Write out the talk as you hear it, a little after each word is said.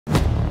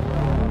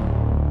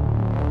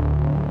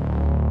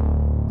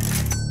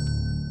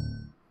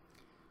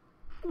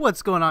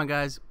What's going on,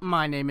 guys?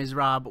 My name is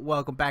Rob.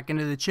 Welcome back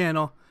into the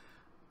channel.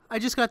 I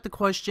just got the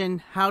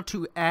question how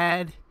to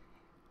add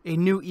a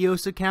new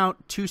EOS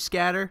account to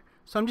Scatter.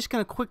 So I'm just going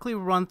to quickly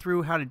run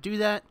through how to do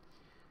that.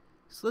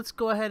 So let's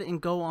go ahead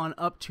and go on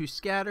up to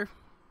Scatter.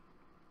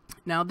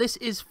 Now this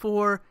is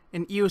for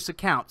an EOS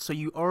account. So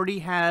you already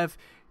have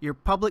your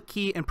public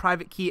key and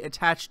private key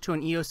attached to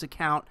an EOS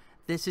account.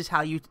 This is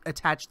how you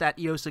attach that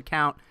EOS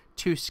account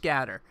to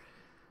Scatter.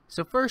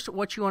 So first,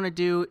 what you want to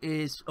do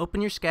is open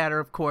your Scatter,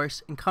 of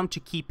course, and come to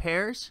Key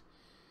Pairs.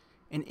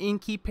 And in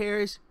Key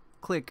Pairs,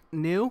 click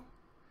New.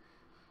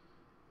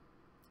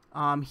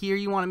 Here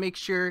you want to make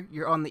sure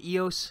you're on the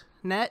EOS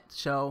net,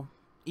 so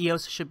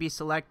EOS should be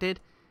selected.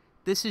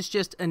 This is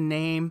just a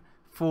name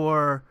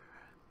for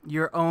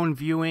your own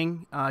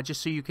viewing,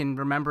 just so you can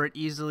remember it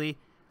easily.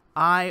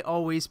 I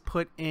always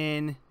put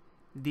in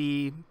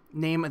the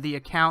name of the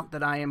account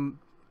that I am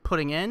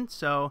putting in.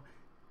 So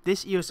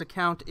this EOS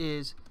account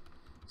is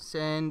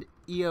Send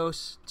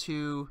EOS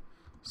to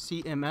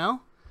CML.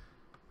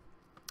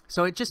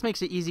 So it just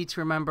makes it easy to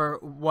remember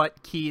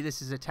what key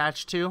this is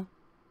attached to.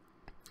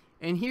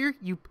 And here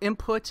you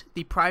input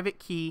the private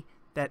key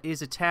that is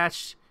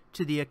attached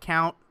to the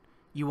account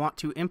you want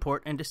to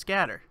import into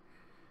Scatter.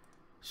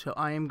 So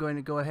I am going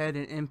to go ahead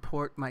and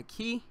import my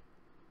key.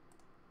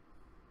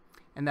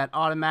 And that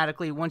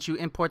automatically, once you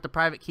import the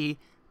private key,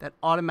 that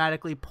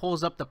automatically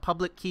pulls up the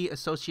public key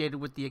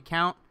associated with the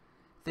account.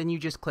 Then you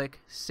just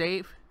click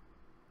Save.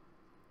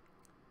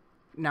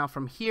 Now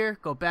from here,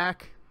 go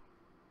back.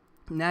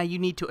 Now you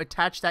need to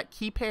attach that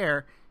key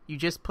pair you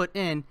just put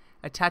in,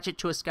 attach it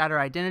to a Scatter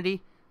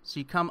identity.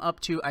 So you come up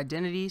to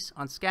Identities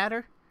on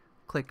Scatter,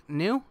 click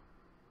New.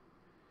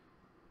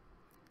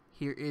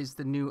 Here is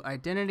the new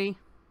identity.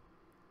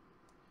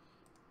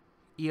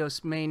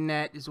 EOS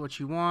mainnet is what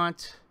you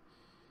want.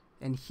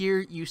 And here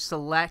you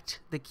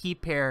select the key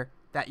pair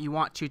that you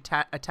want to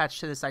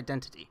attach to this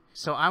identity.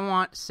 So I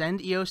want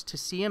Send EOS to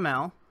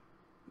CML,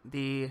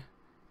 the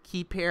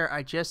key pair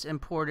I just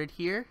imported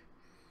here.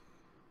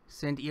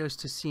 Send EOS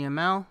to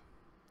CML.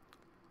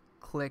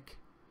 Click.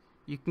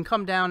 You can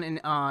come down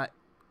and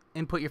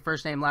input your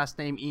first name, last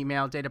name,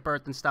 email, date of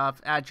birth and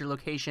stuff. Add your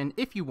location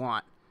if you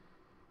want.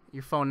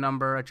 Your phone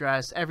number,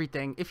 address,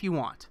 everything if you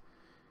want.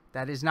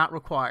 That is not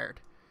required.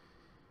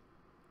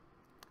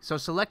 So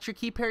select your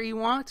key pair you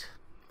want.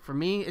 For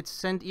me, it's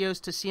Send EOS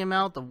to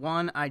CML, the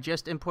one I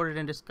just imported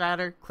into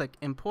Scatter. Click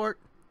Import.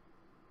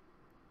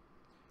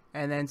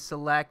 And then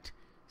select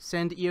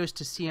Send EOS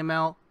to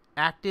CML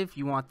active.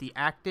 You want the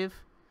active.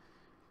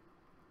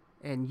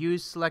 And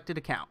use selected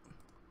account.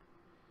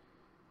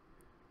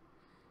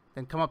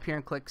 Then come up here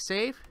and click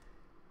Save.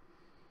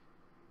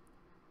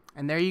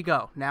 And there you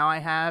go. Now I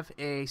have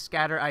a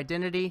Scatter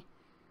identity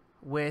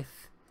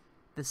with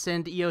the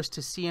Send EOS to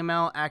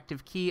CML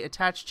active key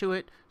attached to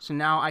it. So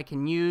now I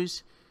can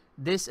use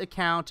this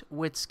account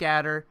with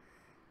Scatter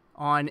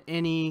on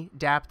any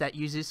dApp that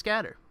uses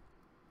Scatter.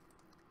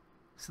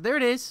 So there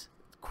it is.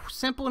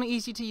 Simple and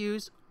easy to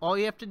use. All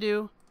you have to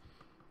do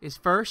is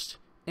first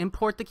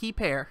import the key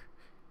pair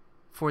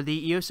for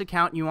the EOS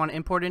account you want to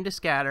import into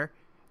Scatter,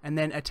 and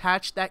then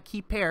attach that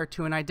key pair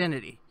to an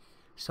identity.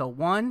 So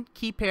one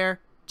key pair,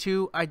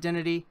 two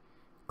identity.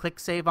 Click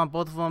Save on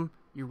both of them.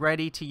 You're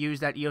ready to use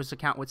that EOS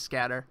account with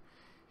Scatter.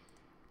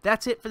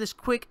 That's it for this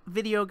quick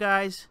video,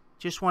 guys.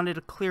 Just wanted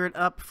to clear it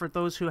up for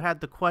those who had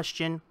the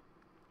question.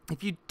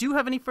 If you do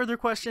have any further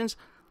questions,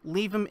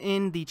 leave them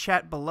in the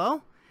chat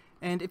below.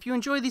 And if you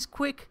enjoy these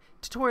quick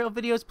tutorial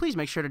videos, please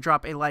make sure to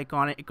drop a like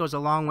on it. It goes a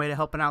long way to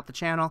helping out the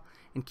channel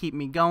and keep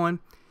me going.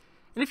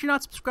 And if you're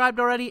not subscribed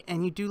already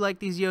and you do like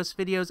these EOS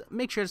videos,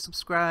 make sure to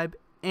subscribe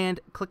and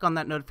click on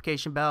that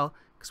notification bell,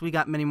 because we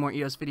got many more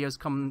EOS videos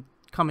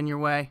coming your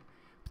way.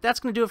 But that's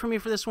going to do it for me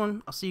for this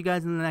one. I'll see you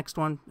guys in the next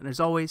one. And as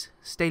always,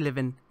 stay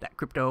living that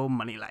crypto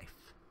money life.